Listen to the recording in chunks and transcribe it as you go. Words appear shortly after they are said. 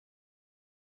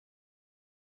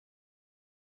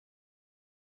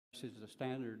IAS is the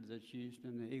standard that's used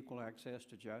in the Equal Access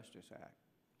to Justice Act.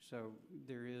 So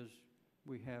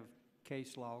we have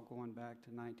case law going back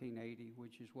to 1980,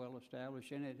 which is well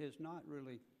established, and it has not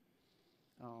really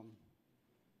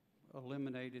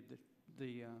eliminated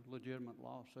the legitimate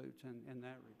lawsuits in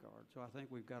that regard. So I think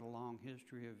we've got a long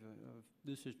history of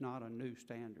this is not a new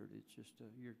standard. It's just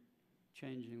you're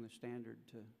changing the standard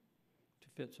to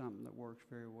fit something that works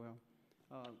very well.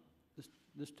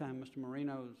 This time, Mr.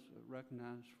 Marino is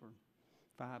recognized for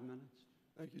 5 minutes.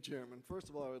 Thank you, Chairman. First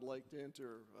of all, I would like to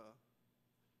enter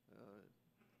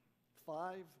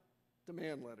 5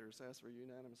 demand letters, ask for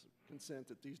unanimous consent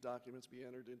that these documents be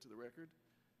entered into the record.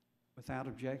 Without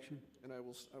objection. And I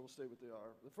will state what they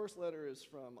are. The first letter is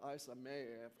from Isa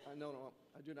Mayev. I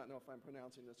do not know if I'm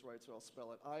pronouncing this right, so I'll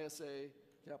spell it. ISA,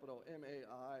 capital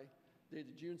M-A-I,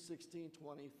 dated June 16,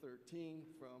 2013,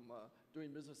 from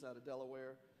doing business out of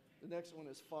Delaware. The next one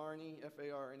is Farney,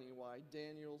 F-A-R-N-E-Y,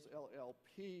 Daniels,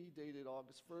 LLP, dated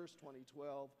August 1st,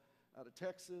 2012, out of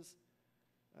Texas.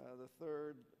 The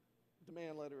third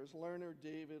demand letter is Lerner,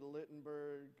 David,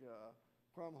 Littenberg,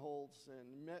 Krumholtz,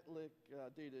 and Metlick,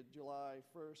 dated July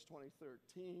 1st,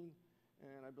 2013,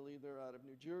 and I believe they're out of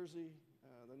New Jersey.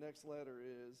 The next letter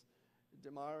is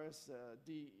Demaris,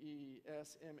 D-E-S-M-A-R-A-I-S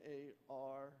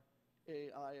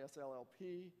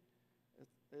LLP.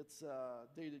 It's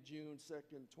dated June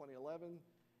 2nd, 2011,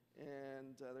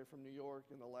 and they're from New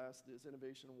York. And the last is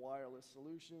Innovation Wireless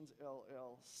Solutions,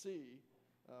 LLC,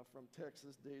 from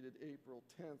Texas, dated April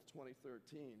 10th,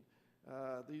 2013.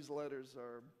 These letters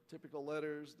are typical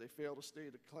letters. They fail to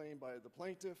state a claim by the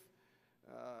plaintiff.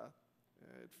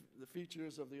 The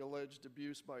features of the alleged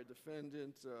abuse by a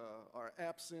defendant are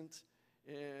absent,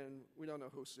 and we don't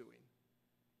know who's suing.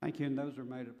 Thank you, and those are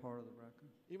made a part of the record.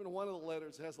 Even one of the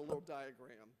letters has a little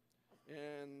diagram,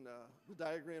 and the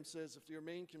diagram says if your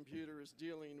main computer is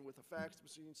dealing with a fax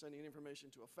machine, sending information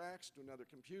to a fax, to another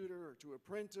computer, or to a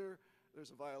printer,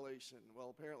 there's a violation. Well,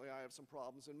 apparently I have some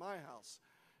problems in my house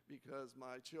because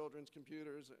my children's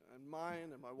computers and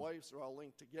mine and my wife's are all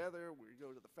linked together. We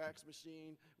go to the fax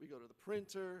machine, we go to the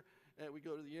printer, and we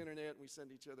go to the internet, and we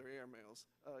send each other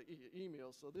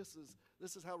emails. So this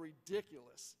is how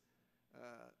ridiculous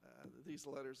these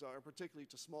letters are, particularly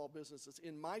to small businesses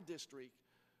in my district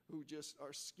who just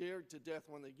are scared to death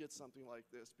when they get something like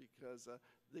this because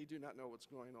they do not know what's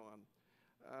going on.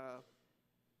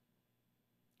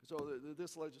 So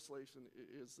this legislation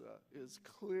is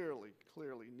clearly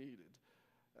needed.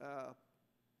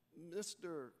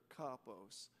 Mr.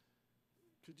 Kapos,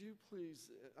 could you please,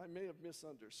 I may have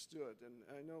misunderstood, and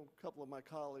I know a couple of my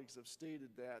colleagues have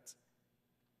stated that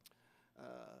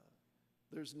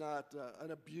there's not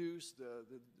an abuse.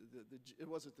 It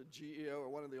wasn't the GEO or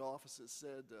one of the offices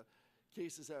said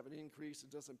cases have an increase. It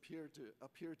doesn't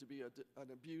appear to be an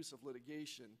abuse of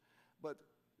litigation. But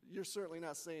you're certainly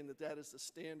not saying that that is the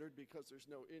standard because there's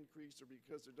no increase or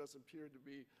because there doesn't appear to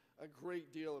be a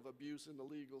great deal of abuse in the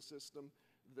legal system,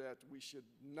 that we should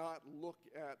not look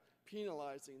at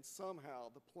penalizing somehow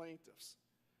the plaintiffs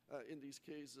in these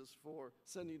cases for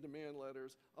sending demand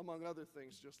letters, among other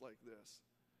things just like this.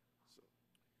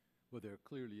 Well, there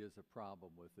clearly is a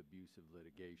problem with abusive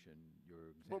litigation.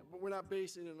 Your example. But we're not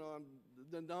basing it on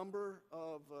the number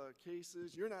of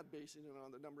cases. You're not basing it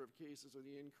on the number of cases or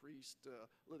the increased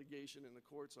litigation in the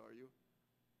courts, are you?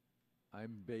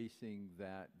 I'm basing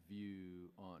that view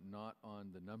on not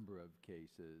on the number of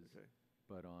cases, okay,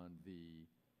 but on the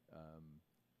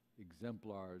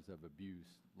exemplars of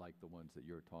abuse like the ones that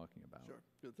you're talking about. Sure.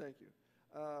 Good. Thank you.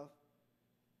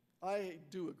 I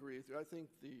do agree with you. I think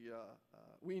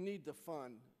we need to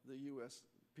fund the U.S.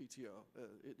 PTO.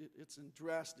 It's in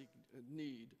drastic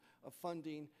need of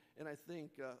funding, and I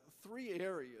think 3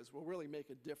 areas will really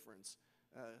make a difference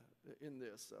in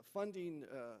this. Funding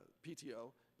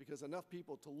PTO, because enough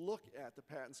people to look at the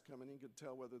patents coming in can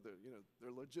tell whether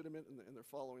they're legitimate and they're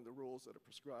following the rules that are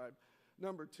prescribed.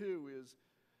 Number 2 is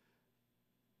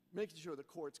making sure the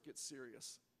courts get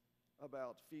serious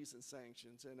about fees and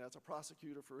sanctions. And as a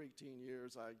prosecutor for 18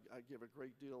 years, I give a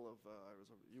great deal of, I was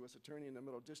a U.S. attorney in the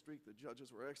Middle District. The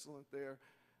judges were excellent there.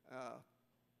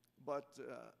 But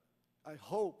I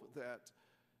hope that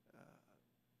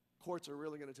courts are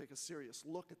really going to take a serious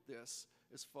look at this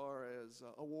as far as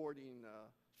awarding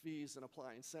fees and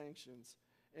applying sanctions.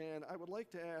 And I would like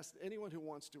to ask anyone who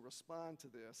wants to respond to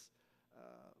this,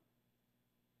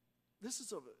 this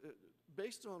is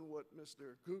based on what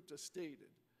Mr. Gupta stated.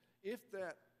 If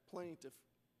that plaintiff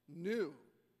knew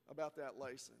about that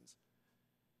license,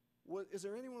 is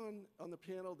there anyone on the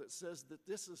panel that says that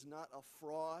this is not a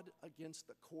fraud against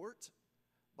the court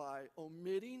by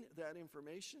omitting that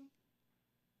information?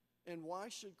 And why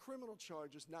should criminal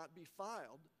charges not be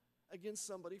filed against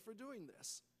somebody for doing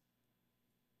this?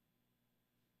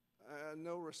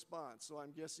 No response, so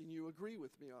I'm guessing you agree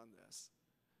with me on this.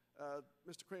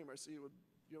 Mr. Kramer, I see you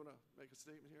want to make a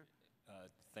statement here?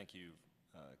 Thank you,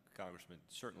 Congressman.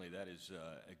 Certainly that is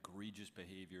egregious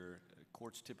behavior.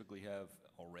 Courts typically have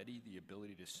already the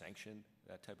ability to sanction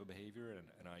that type of behavior,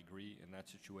 and I agree in that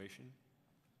situation.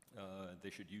 They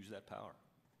should use that power.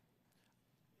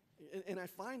 And I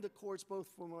find the courts, both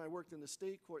from when I worked in the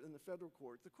state court and the federal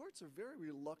court, the courts are very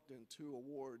reluctant to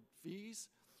award fees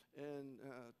and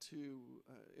to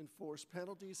enforce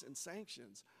penalties and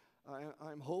sanctions.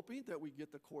 I'm hoping that we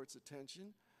get the court's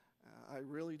attention. I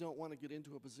really don't want to get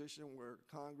into a position where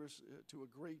Congress, to a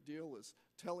great deal, is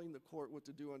telling the court what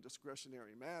to do on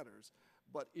discretionary matters.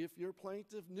 But if your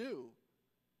plaintiff knew,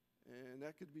 and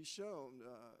that could be shown,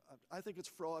 I think it's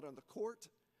fraud on the court,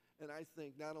 and I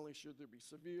think not only should there be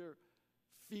severe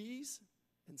fees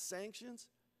and sanctions,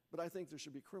 but I think there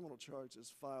should be criminal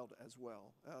charges filed as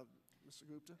well. Mr.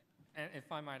 Gupta? And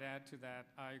if I might add to that,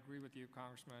 I agree with you,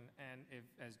 Congressman. And if,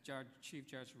 as Chief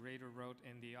Judge Rader wrote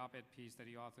in the op-ed piece that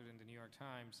he authored in the New York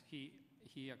Times, he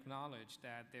acknowledged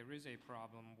that there is a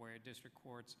problem where district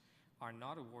courts are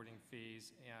not awarding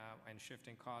fees and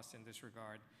shifting costs in this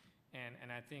regard.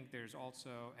 And I think there's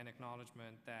also an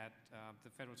acknowledgement that the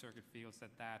Federal Circuit feels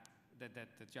that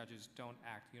the judges don't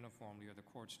act uniformly, or the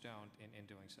courts don't, in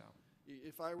doing so.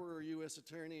 If I were a U.S.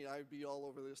 attorney, I'd be all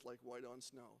over this like white on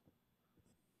snow.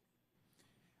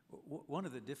 One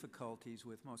of the difficulties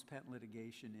with most patent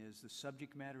litigation is the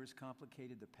subject matter is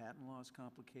complicated, the patent law is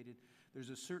complicated. There's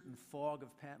a certain fog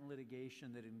of patent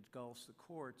litigation that engulfs the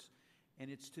courts, and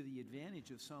it's to the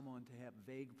advantage of someone to have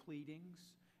vague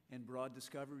pleadings and broad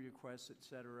discovery requests, et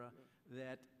cetera,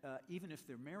 that even if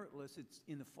they're meritless, it's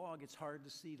in the fog, it's hard to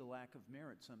see the lack of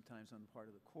merit sometimes on the part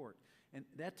of the court. And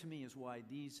that, to me, is why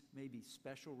these maybe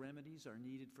special remedies are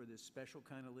needed for this special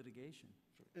kind of litigation.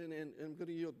 And I'm going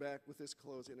to yield back with this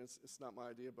closing. It's not my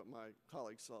idea, but my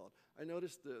colleague saw it. I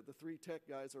noticed the three tech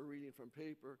guys are reading from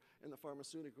paper, and the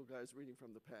pharmaceutical guys reading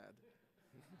from the pad.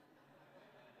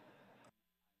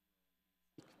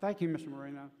 Thank you, Mr.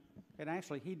 Marino. And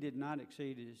actually, he did not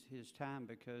exceed his time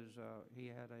because he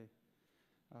had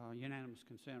a unanimous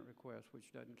consent request,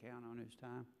 which doesn't count on his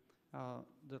time.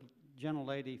 The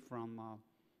gentlelady from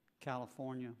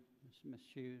California, Ms.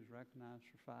 Hughes, recognized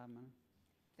for 5 minutes.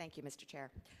 Thank you, Mr.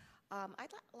 Chair.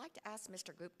 I'd like to ask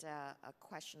Mr. Gupta a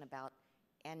question about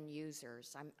end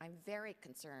users. I'm very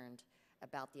concerned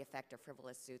about the effect of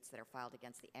frivolous suits that are filed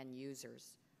against the end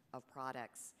users of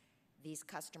products. These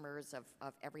customers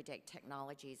of everyday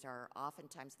technologies are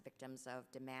oftentimes the victims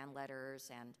of demand letters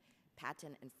and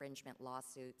patent infringement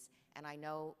lawsuits. And I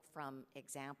know from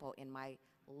example in my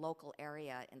local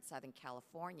area in Southern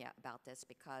California about this,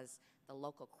 because the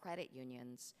local credit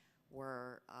unions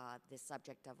were the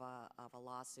subject of a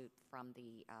lawsuit from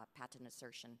the patent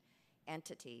assertion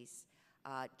entities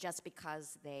just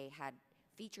because they had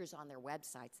features on their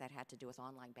websites that had to do with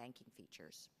online banking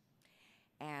features.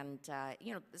 And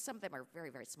you know, some of them are very,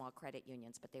 very small credit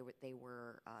unions, but they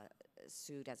were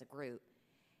sued as a group.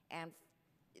 And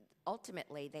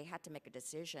ultimately, they had to make a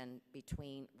decision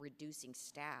between reducing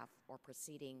staff or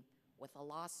proceeding with a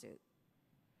lawsuit.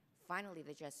 Finally,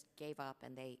 they just gave up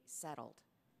and they settled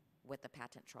with the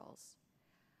patent trolls.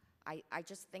 I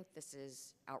just think this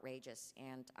is outrageous,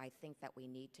 and I think that we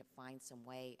need to find some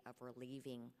way of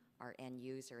relieving our end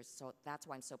users. So that's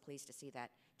why I'm so pleased to see that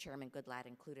Chairman Goodlatte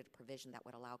included a provision that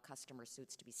would allow customer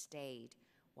suits to be stayed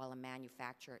while a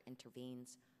manufacturer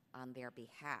intervenes on their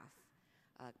behalf,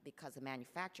 because the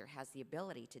manufacturer has the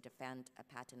ability to defend a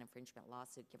patent infringement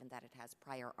lawsuit given that it has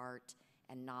prior art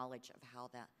and knowledge of how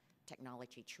the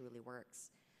technology truly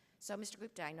works. So, Mr.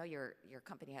 Gupta, I know your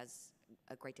company has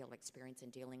a great deal of experience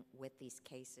in dealing with these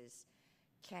cases.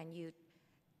 Can you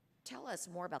tell us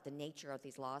more about the nature of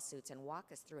these lawsuits and walk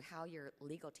us through how your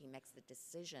legal team makes the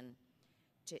decision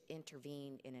to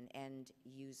intervene in an end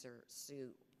user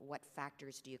suit? What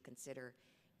factors do you consider,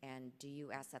 and do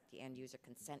you ask that the end user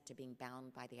consent to being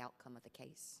bound by the outcome of the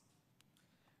case?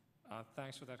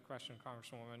 Thanks for that question,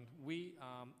 Congresswoman. We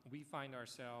find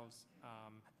ourselves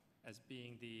as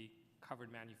being the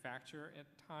covered manufacturer at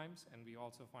times, and we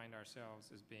also find ourselves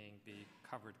as being the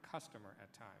covered customer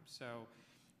at times. So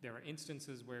there are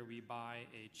instances where we buy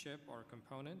a chip or a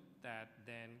component that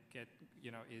then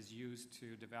is used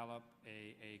to develop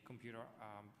a computer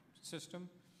system,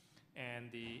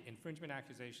 and the infringement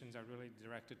accusations are really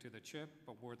directed to the chip,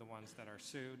 but we're the ones that are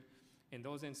sued. In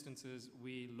those instances,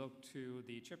 we look to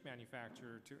the chip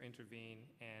manufacturer to intervene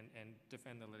and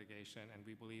defend the litigation, and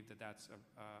we believe that that's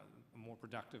a more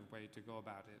productive way to go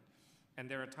about it. And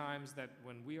there are times that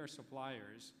when we are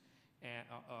suppliers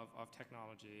of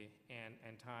technology,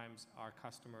 and times our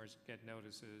customers get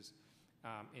notices,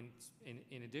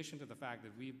 in addition to the fact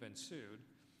that we've been sued,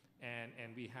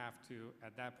 and we have to,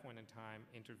 at that point in time,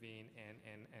 intervene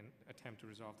and attempt to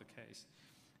resolve the case.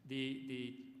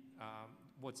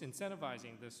 What's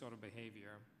incentivizing this sort of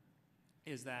behavior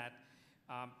is that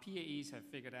PAEs have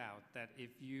figured out that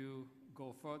if you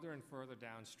go further and further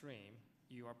downstream,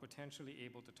 you are potentially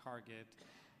able to target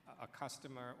a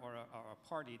customer or a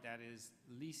party that is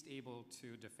least able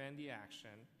to defend the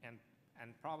action and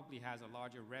probably has a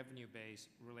larger revenue base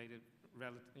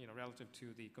relative to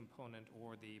the component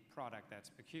or the product that's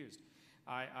accused.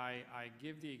 I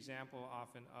give the example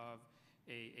often of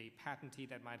a patentee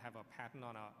that might have a patent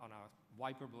on a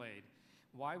wiper blade.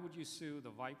 Why would you sue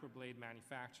the wiper blade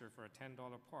manufacturer for a $10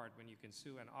 part when you can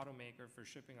sue an automaker for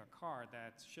shipping a car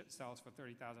that sells for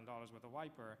 $30,000 worth of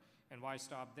wiper? And why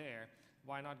stop there?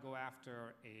 Why not go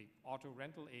after a auto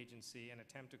rental agency and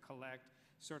attempt to collect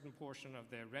certain portion of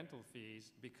their rental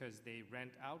fees because they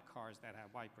rent out cars that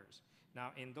have wipers?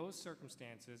 Now, in those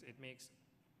circumstances, it makes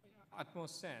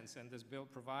utmost sense, and this bill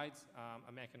provides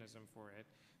a mechanism for it,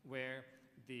 where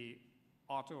the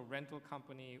auto rental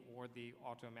company or the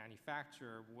auto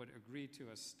manufacturer would agree to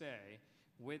a stay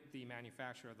with the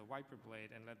manufacturer of the wiper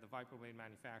blade and let the wiper blade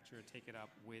manufacturer take it up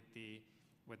with the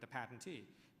patentee.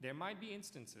 There might be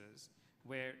instances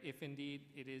where, if indeed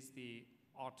it is the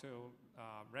auto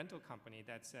rental company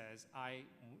that says, I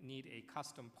need a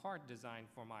custom part designed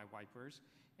for my wipers,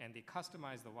 and they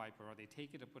customize the wiper, or they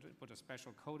take it and put a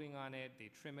special coating on it, they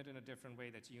trim it in a different way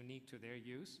that's unique to their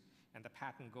use, and the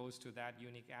patent goes to that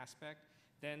unique aspect,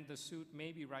 then the suit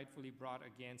may be rightfully brought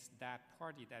against that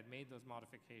party that made those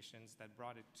modifications, that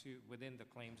brought it to within the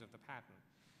claims of the patent.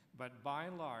 But by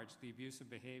and large, the abusive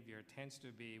behavior tends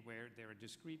to be where there are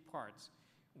discrete parts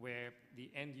where the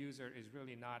end user is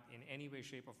really not in any way,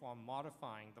 shape, or form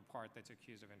modifying the part that's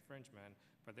accused of infringement,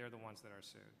 but they're the ones that are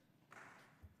sued.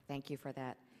 Thank you for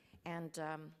that. And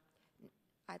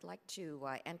I'd like to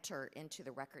enter into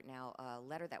the record now a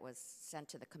letter that was sent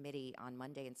to the committee on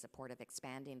Monday in support of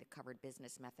expanding the covered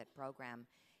business method program.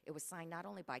 It was signed not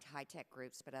only by high-tech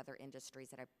groups, but other industries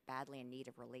that are badly in need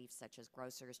of relief, such as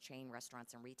grocers, chain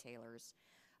restaurants, and retailers.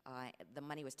 The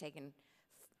money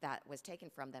that was taken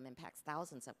from them impacts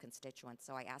thousands of constituents,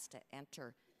 so I asked to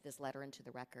enter this letter into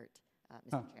the record,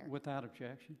 Mr. Chair. Without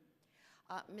objection.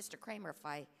 Mr. Kramer, if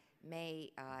I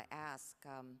may ask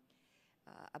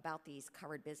about these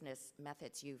covered business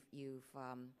methods. You've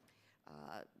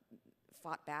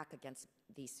fought back against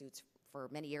these suits for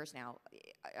many years now.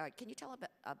 Can you tell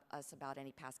us about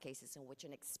any past cases in which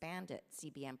an expanded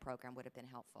CBM program would have been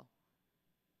helpful?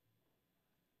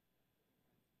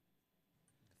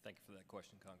 Thank you for that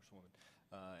question, Congresswoman.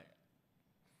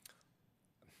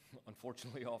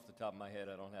 Unfortunately, off the top of my head,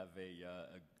 I don't have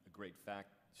a great fact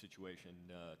situation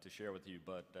to share with you,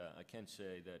 but I can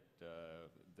say that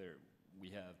we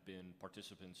have been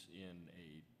participants in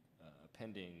a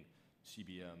pending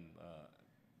CBM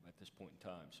at this point in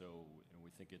time. So we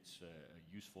think it's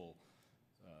a useful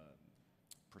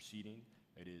proceeding.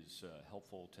 It is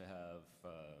helpful to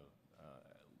have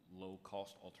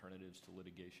low-cost alternatives to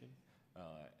litigation,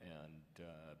 and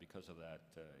because of that,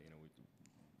 we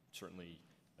certainly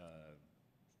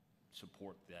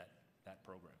support that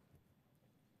program.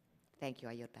 Thank you.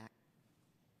 I yield back.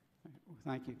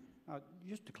 Thank you.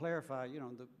 Just to clarify,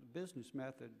 the business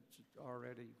methods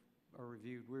already are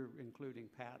reviewed. We're including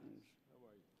patents.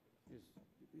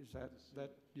 Is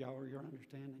that your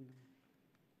understanding?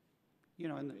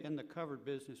 In the covered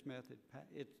business method,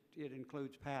 it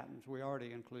includes patents. We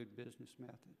already include business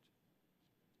methods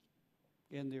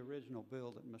in the original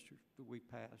bill that we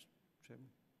passed. So.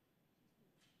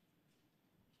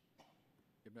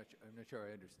 I'm not sure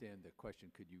I understand the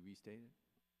question. Could you restate it?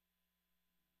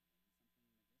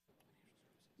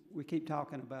 We keep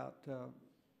talking about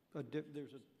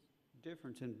there's a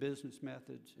difference in business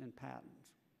methods and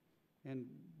patents. And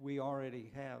we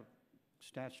already have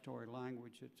statutory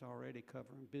language that's already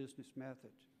covering business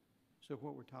methods. So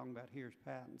what we're talking about here is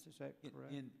patents. Is that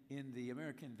correct? In the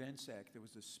American Invents Act, there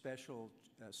was a special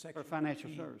section. For financial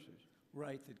services.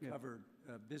 Right, that covered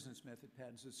business method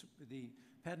patents. The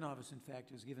Patent Office, in fact,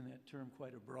 has given that term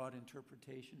quite a broad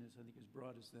interpretation, I think as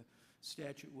broad as the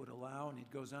statute would allow, and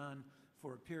it goes on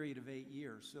for a period of 8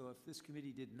 years. So if this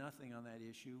committee did nothing on that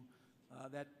issue,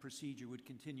 that procedure would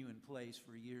continue in place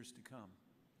for years to come.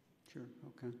 Sure,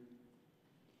 okay.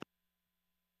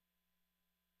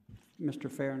 Mr.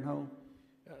 Farrenhold?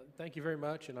 Thank you very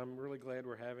much, and I'm really glad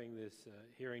we're having this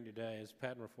hearing today, as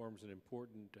patent reform is an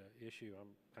important issue. I'm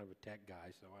kind of a tech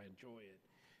guy, so I enjoy it.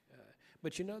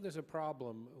 But you know, there's a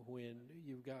problem when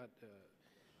you've got,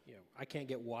 I can't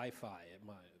get Wi-Fi at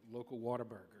my local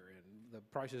Whataburger, and the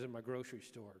prices in my grocery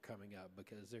store are coming up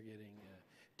because they're getting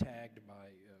tagged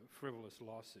by frivolous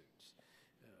lawsuits.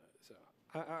 So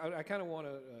I kind of want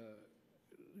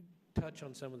to touch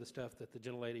on some of the stuff that the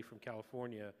gentlelady from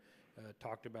California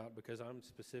talked about, because I'm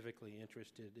specifically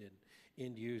interested in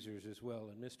end users as well.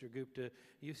 And Mr. Gupta,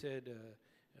 you said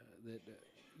that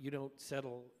you don't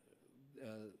settle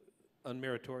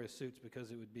unmeritorious suits because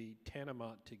it would be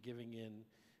tantamount to giving in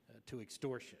to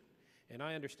extortion. And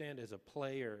I understand, as a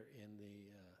player in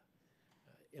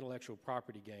the intellectual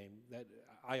property game, that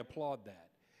I applaud that.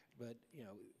 But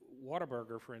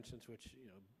Whataburger, for instance, which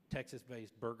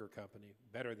Texas-based burger company,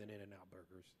 better than In-N-Out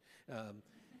burgers,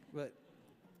 but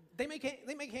they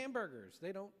make hamburgers.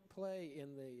 They don't play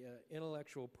in the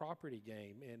intellectual property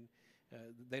game, and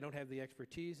they don't have the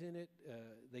expertise in it.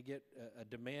 They get a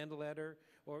demand letter,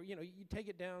 or you take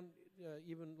it down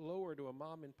even lower to a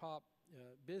mom and pop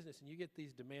business, and you get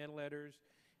these demand letters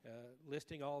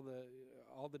listing all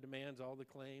the demands, all the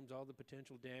claims, all the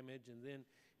potential damage, and then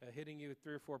hitting you with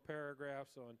 3 or 4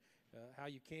 paragraphs on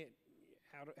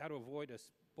how to avoid a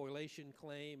spoliation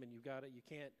claim, and you got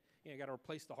to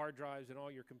replace the hard drives in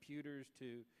all your computers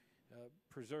to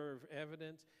preserve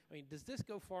evidence. I mean, does this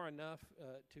go far enough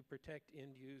to protect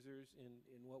end users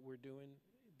in what we're doing,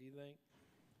 do you think?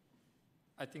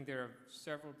 I think there are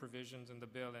several provisions in the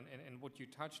bill, and what you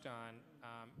touched on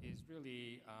is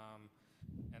really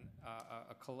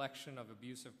a collection of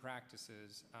abusive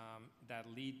practices that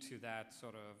lead to that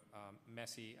sort of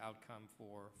messy outcome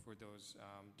for those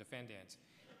defendants.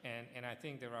 And I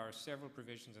think there are several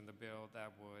provisions in the bill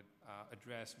that would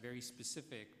address very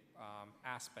specific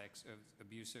aspects of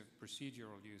abusive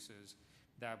procedural uses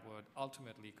that would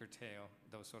ultimately curtail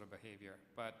those sort of behavior.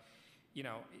 But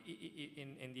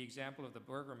in the example of the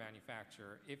burger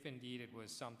manufacturer, if indeed it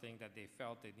was something that they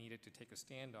felt they needed to take a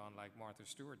stand on, like Martha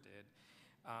Stewart did,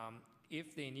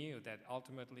 if they knew that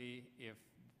ultimately, if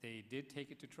they did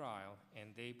take it to trial and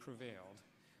they prevailed,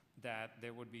 that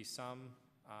there would be some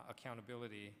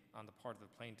accountability on the part of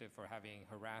the plaintiff for having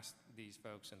harassed these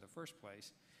folks in the first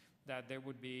place, that there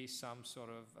would be some sort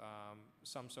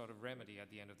of remedy at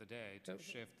the end of the day to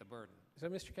shift the burden. So,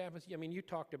 Mr. Kappas, I mean, you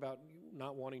talked about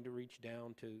not wanting to reach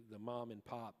down to the mom and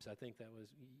pops. I think that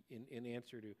was in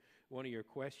answer to one of your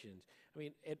questions. I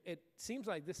mean, it seems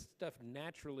like this stuff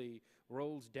naturally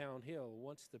rolls downhill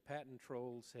once the patent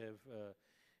trolls have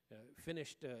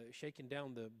finished shaking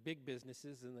down the big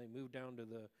businesses, and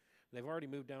they've already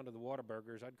moved down to the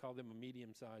Whataburgers. I'd call them a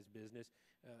medium-sized business.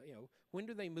 When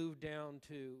do they move down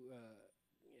to,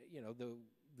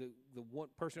 the one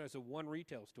person who has a one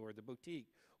retail store, the boutique,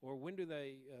 or when do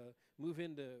they move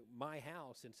into my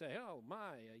house and say, oh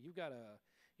you got a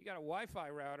Wi-Fi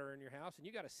router in your house and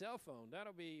you got a cell phone?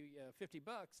 That'll be $50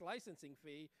 licensing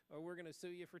fee, or we're going to sue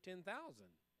you for $10,000.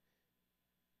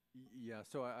 Yeah,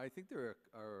 so I think there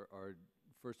are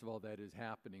first of all, that is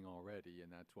happening already,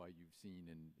 and that's why you've seen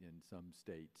in some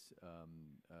states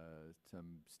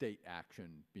some state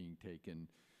action being taken.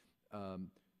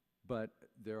 But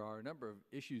there are a number of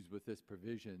issues with this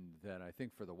provision that I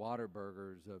think for the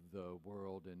Whataburgers of the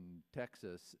world in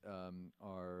Texas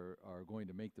are going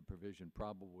to make the provision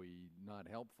probably not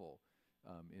helpful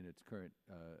in its current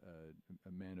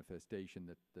manifestation.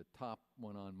 The top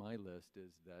one on my list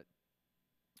is that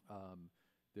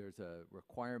there's a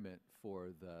requirement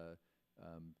for the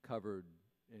covered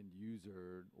end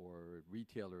user or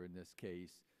retailer in this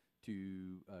case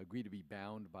to agree to be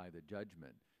bound by the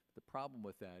judgment. The problem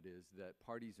with that is that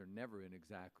parties are never in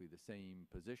exactly the same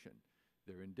position.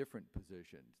 They're in different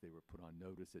positions. They were put on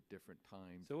notice at different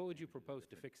times. So what would you propose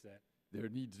to fix that? There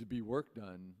needs to be work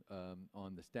done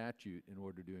on the statute in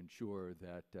order to ensure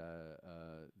that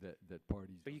that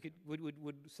parties. So you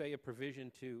would say a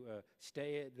provision to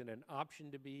stay it, then an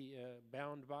option to be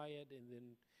bound by it, and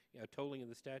then tolling of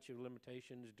the statute of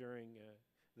limitations during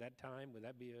that time. Would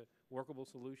that be a workable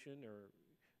solution? Or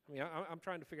I mean, I'm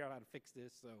trying to figure out how to fix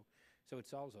this so it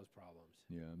solves those problems.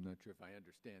 Yeah, I'm not sure if I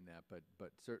understand that,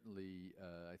 but certainly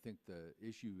I think the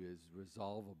issue is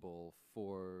resolvable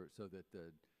so that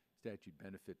the statute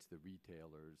benefits the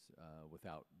retailers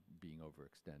without being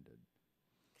overextended.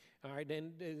 All right,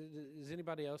 and does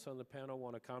anybody else on the panel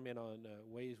want to comment on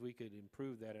ways we could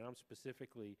improve that? And I'm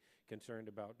specifically concerned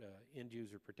about end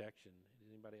user protection. Does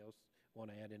anybody else want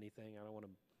to add anything? I don't want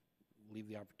to leave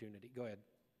the opportunity. Go ahead.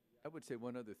 I would say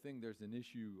one other thing. There's an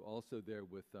issue also there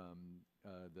with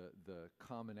the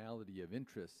commonality of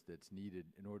interest that's needed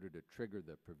in order to trigger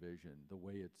the provision. The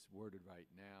way it's worded right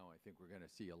now, I think we're going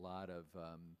to see a lot of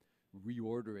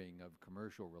reordering of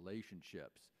commercial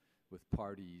relationships with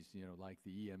parties, like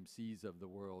the EMCs of the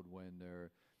world when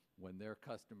their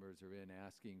customers are in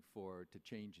asking to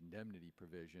change indemnity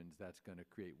provisions. That's going to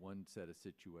create one set of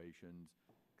situations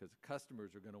because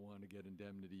customers are going to want to get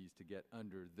indemnities to get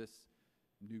under this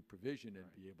new provision and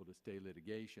be able to stay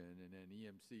litigation. And then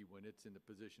EMC, when it's in the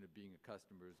position of being a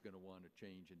customer, is going to want to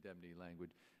change indemnity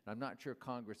language. And I'm not sure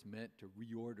Congress meant to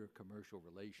reorder commercial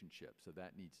relationships, so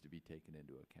that needs to be taken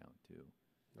into account too.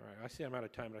 All right, I see I'm out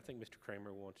of time, but I think Mr.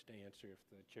 Kramer wants to answer if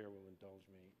the chair will indulge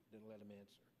me. Then let him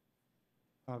answer.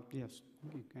 Yes,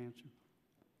 you can answer.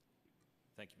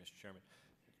 Thank you, Mr. Chairman.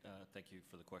 Thank you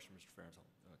for the question, Mr. Farrell,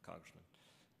 Congressman.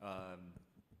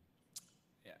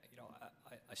 Yeah,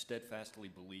 I steadfastly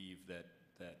believe that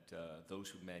those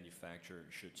who manufacture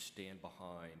should stand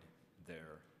behind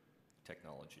their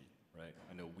technology, right?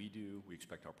 I know we do. We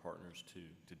expect our partners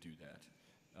to do that.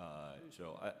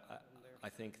 So I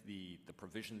think the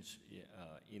provisions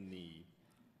in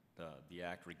the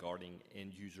Act regarding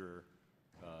end user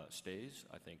stays,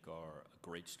 I think, are a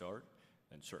great start,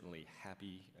 and certainly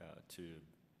happy to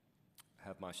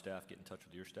have my staff get in touch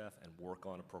with your staff and work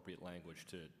on appropriate language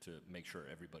to make sure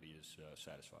everybody is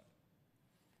satisfied.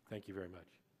 Thank you very much.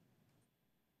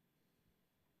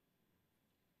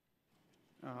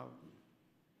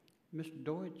 Mr.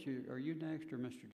 Deutsch, are you next or Mr.